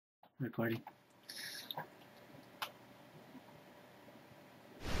recording.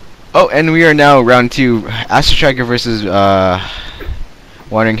 Oh, and we are now round 2, AstroStriker versus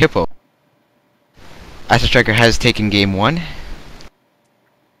WanderingHippo. AstroStriker has taken game 1.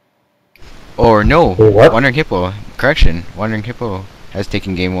 Or no, What? WanderingHippo. Correction, WanderingHippo has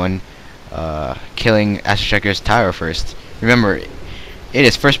taken game 1, killing AstroStriker's tower first. Remember, it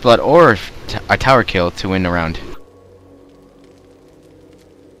is first blood or a tower kill to win the round.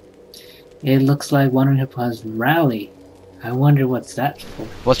 It looks like WanderingHippo has Rally. I wonder what's that for.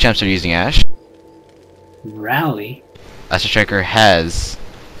 Both champs are using Ashe. Rally? AstroStriker has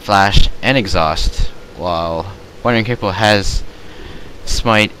Flash and Exhaust, while WanderingHippo has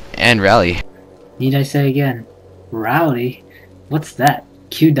Smite and Rally. Need I say again? Rally? What's that?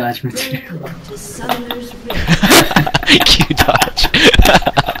 Q dodge material. Q dodge.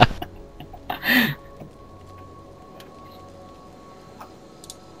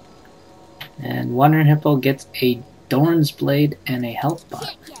 And WanderingHippo gets a Dorn's Blade and a health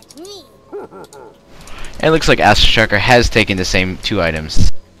pot. It looks like AstroStriker has taken the same 2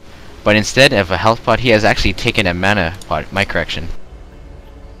 items. But instead of a health pot, he has actually taken a mana pot. My correction.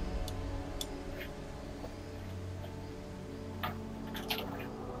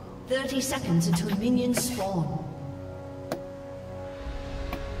 "30 seconds until minions spawn."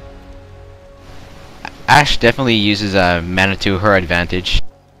 Ashe definitely uses mana to her advantage.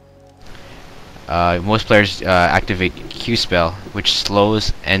 Most players activate Q spell, which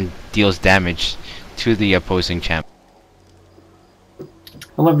slows and deals damage to the opposing champ.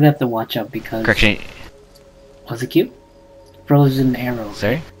 However, we have to watch out because... Correction. Was it Q? Frozen arrow.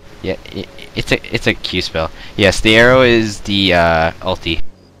 Sorry? Yeah, it's a Q spell. Yes, the arrow is the ulti.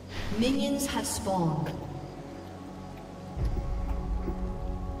 Minions have spawned.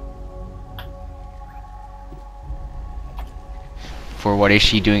 For what is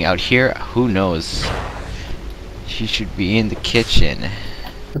she doing out here? Who knows? She should be in the kitchen.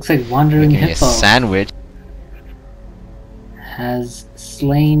 Looks like Making a WanderingHippo sandwich. has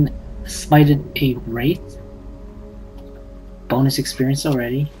smited a Wraith. Bonus experience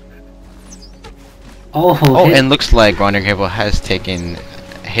already. Oh, hit. And looks like WanderingHippo has taken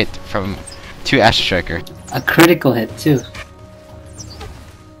a hit from to AstroStriker. A critical hit too.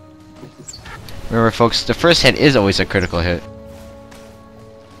 Remember, folks, the first hit is always a critical hit.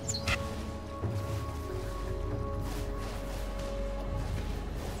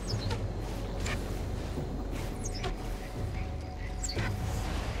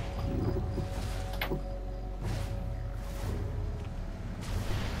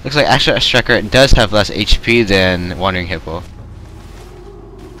 Looks like AstroStriker does have less HP than WanderingHippo.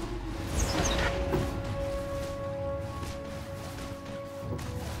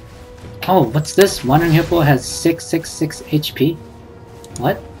 Oh, what's this? WanderingHippo has 666 HP?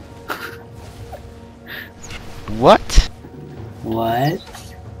 What? What? What?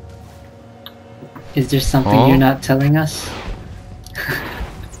 Is there something you're not telling us?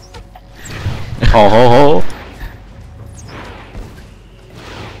 Ho ho ho!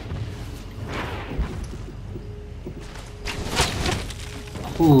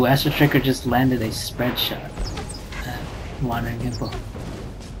 Ooh, AstroStriker just landed a spread shot at WanderingHippo.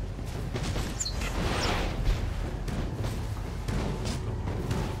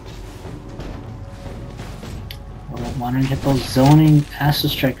 Oh, WanderingHippo zoning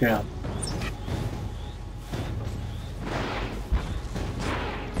AstroStriker up.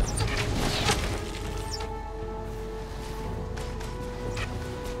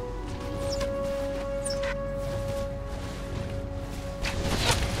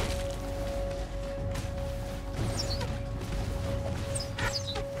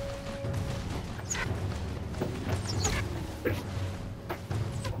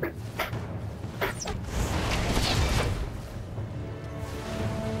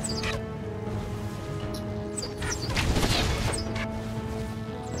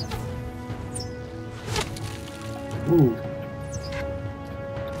 Ooh.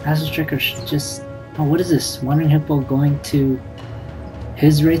 AstroStriker should just... Oh, what is this? WanderingHippo going to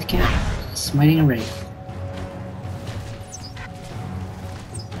his Wraith camp? Smiting a Wraith.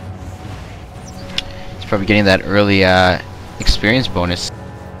 He's probably getting that early experience bonus.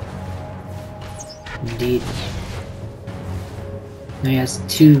 Indeed. Now he has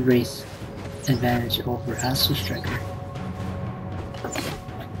 2 Wraith advantage over AstroStriker.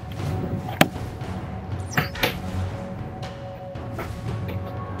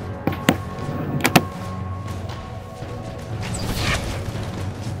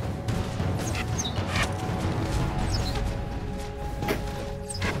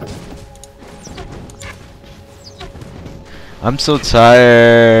 I'm so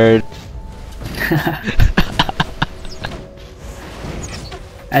tired.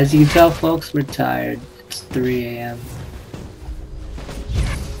 As you can tell, folks, we're tired. It's 3 a.m.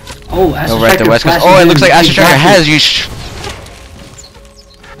 Oh, Over at the AstroStriker West Coast. flashes Oh, it in. looks like AstroStriker Exactly. has you.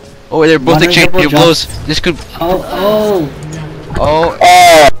 Oh, they're both Wandering exchanging Hippo blows. drops. This could. Oh. Oh.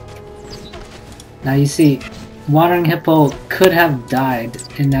 Now you see, Wandering Hippo could have died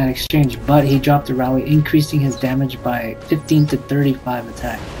in that exchange, but he dropped a rally, increasing his damage by 15 to 35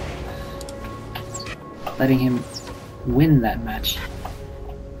 attack, letting him win that match.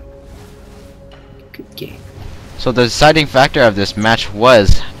 Good game. So the deciding factor of this match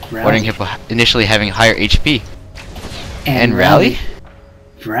was Rally. Wandering Hippo initially having higher HP. And rally?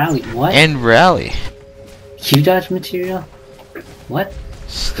 Rally, what? And rally. Q-dodge material? What?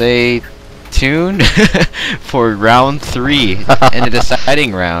 Stay tuned for round 3 in the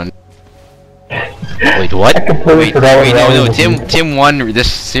deciding round. Wait, what? Wait, no, Tim won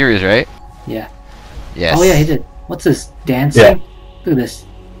this series, right? Yeah. Yes. Oh yeah, he did. What's this? Dancing? Yeah. Look at this.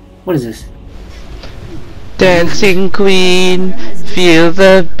 What is this? Dancing queen, feel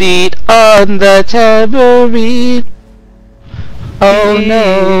the beat on the tambourine. Oh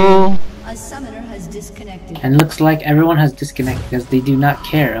no. A summoner has disconnected. And looks like everyone has disconnected because they do not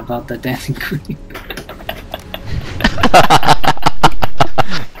care about the dancing queen.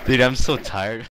 Dude, I'm so tired.